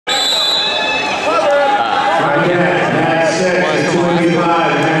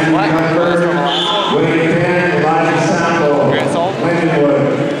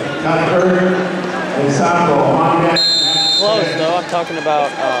talking about,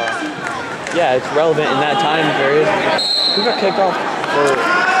 yeah, it's relevant in that time period. Who got kicked off for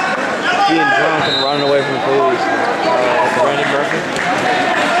being drunk and running away from the police? Brandon Murphy?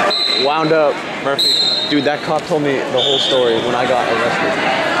 Wound up, Murphy. Dude, that cop told me the whole story when I got arrested.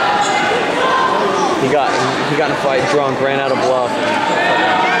 He got in a fight drunk, ran out of bluff.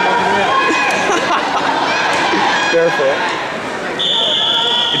 Barefoot.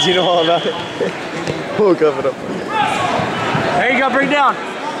 Did you know all about it? We'll cover it up. There you go, bring it down.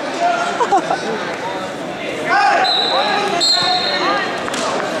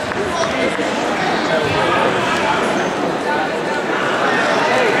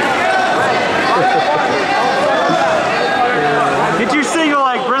 Get your single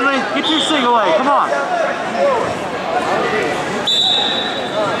leg, Brindley. Get your single leg. Come on.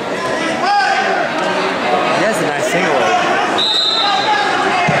 That's a nice single leg.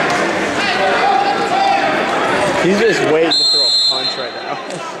 He's just waiting to throw a punch right now.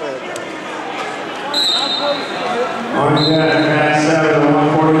 On that, Matt 7,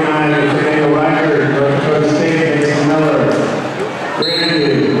 149, is Daniel Reichert, North Dakota State, Mason Miller.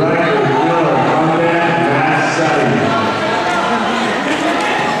 Brindley, Reichert, Miller, on that, Matt 7.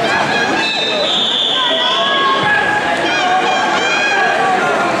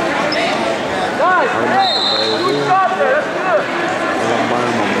 Guys, hey, who got there?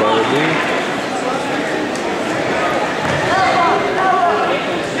 That's good.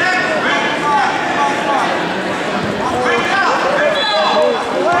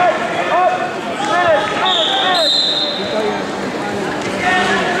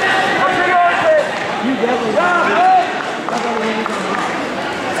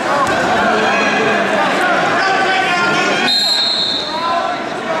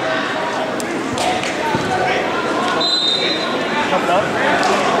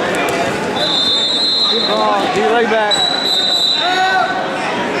 Oh, get your leg back.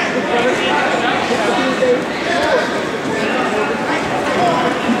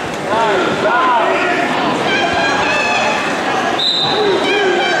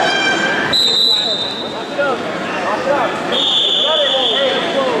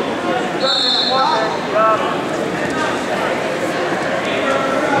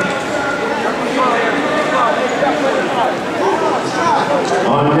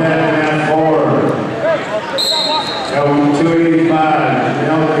 On deck, Matt 4. L285,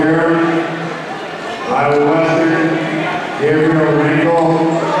 Janelle Karen, Iowa Western, Gabriel Rangel.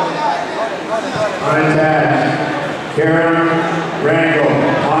 Unattached, Karen Rangel.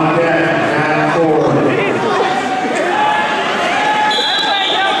 On deck, Matt 4.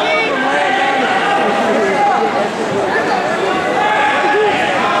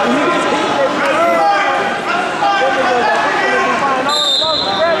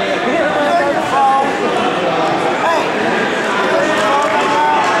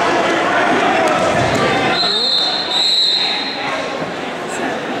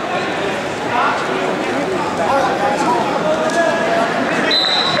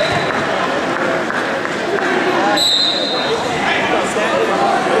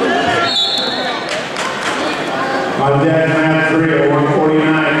 On deck, Matt 3,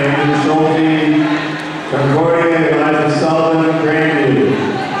 149, Andrew Schulte, Concordia, Elijah Sullivan, Grandview.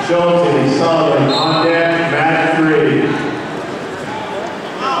 Schulte, Sullivan, on deck, Matt 3.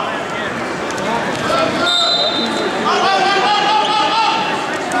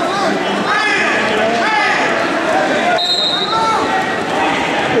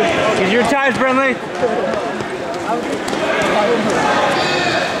 Get your times, Brindley.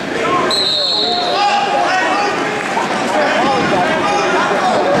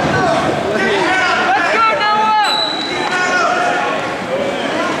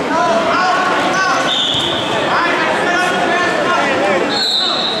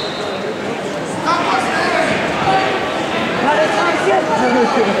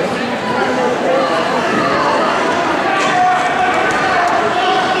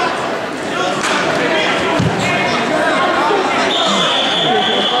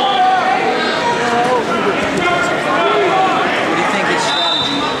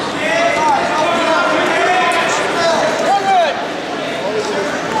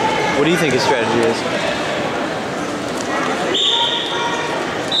 What do you think his strategy is?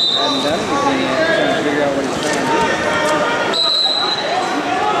 I haven't done anything yet. I'm trying to figure out what he's trying to do.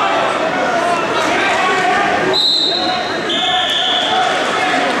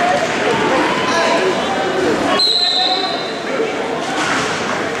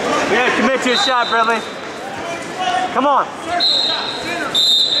 Yeah, commit to a shot, Brindley. Come on.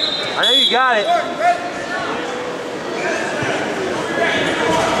 I know you got it.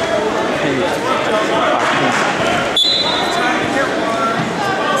 Hey.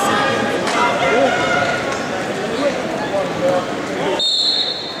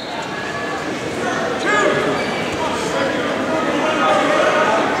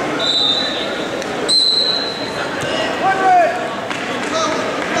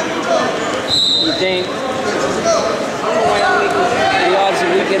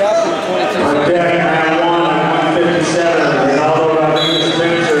 On deck, round 1 at 157. Ronaldo Rodriguez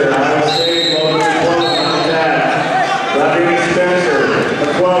Spencer, Iowa State, Logan Colton on deck. Rodriguez Spencer,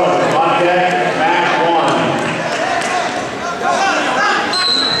 McQuillan on deck, match 1.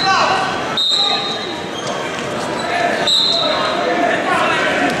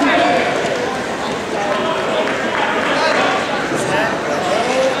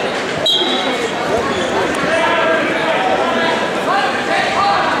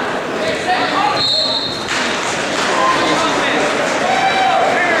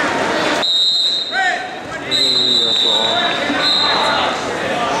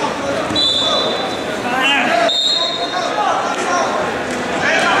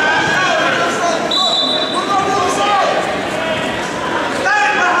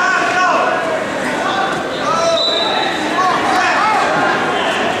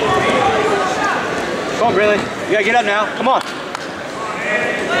 Come on, Brindley. You gotta get up now. Come on.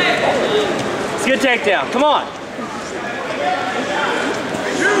 Let's get a takedown. Come on.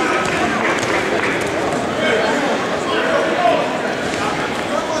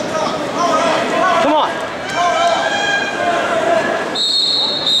 Come on.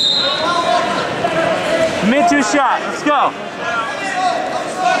 Mid to a shot. Let's go.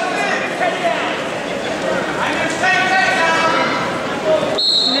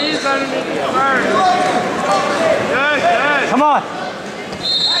 Knees underneath the bird. Good, good. Come on.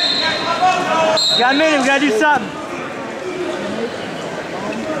 Got a minute. We gotta do something.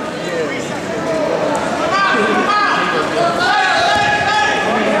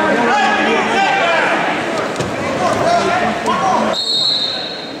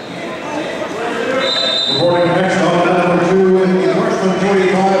 Reporting next on number 2 in the freshman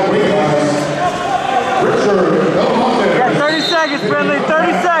 45 weight class, Richard Belmonte. We got 30 seconds, Brindley.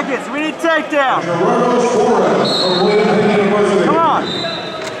 30 seconds. We need takedown. Gerardo Suarez from William Penn University. Come on.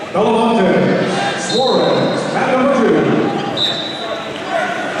 Belmonte, Suarez, at number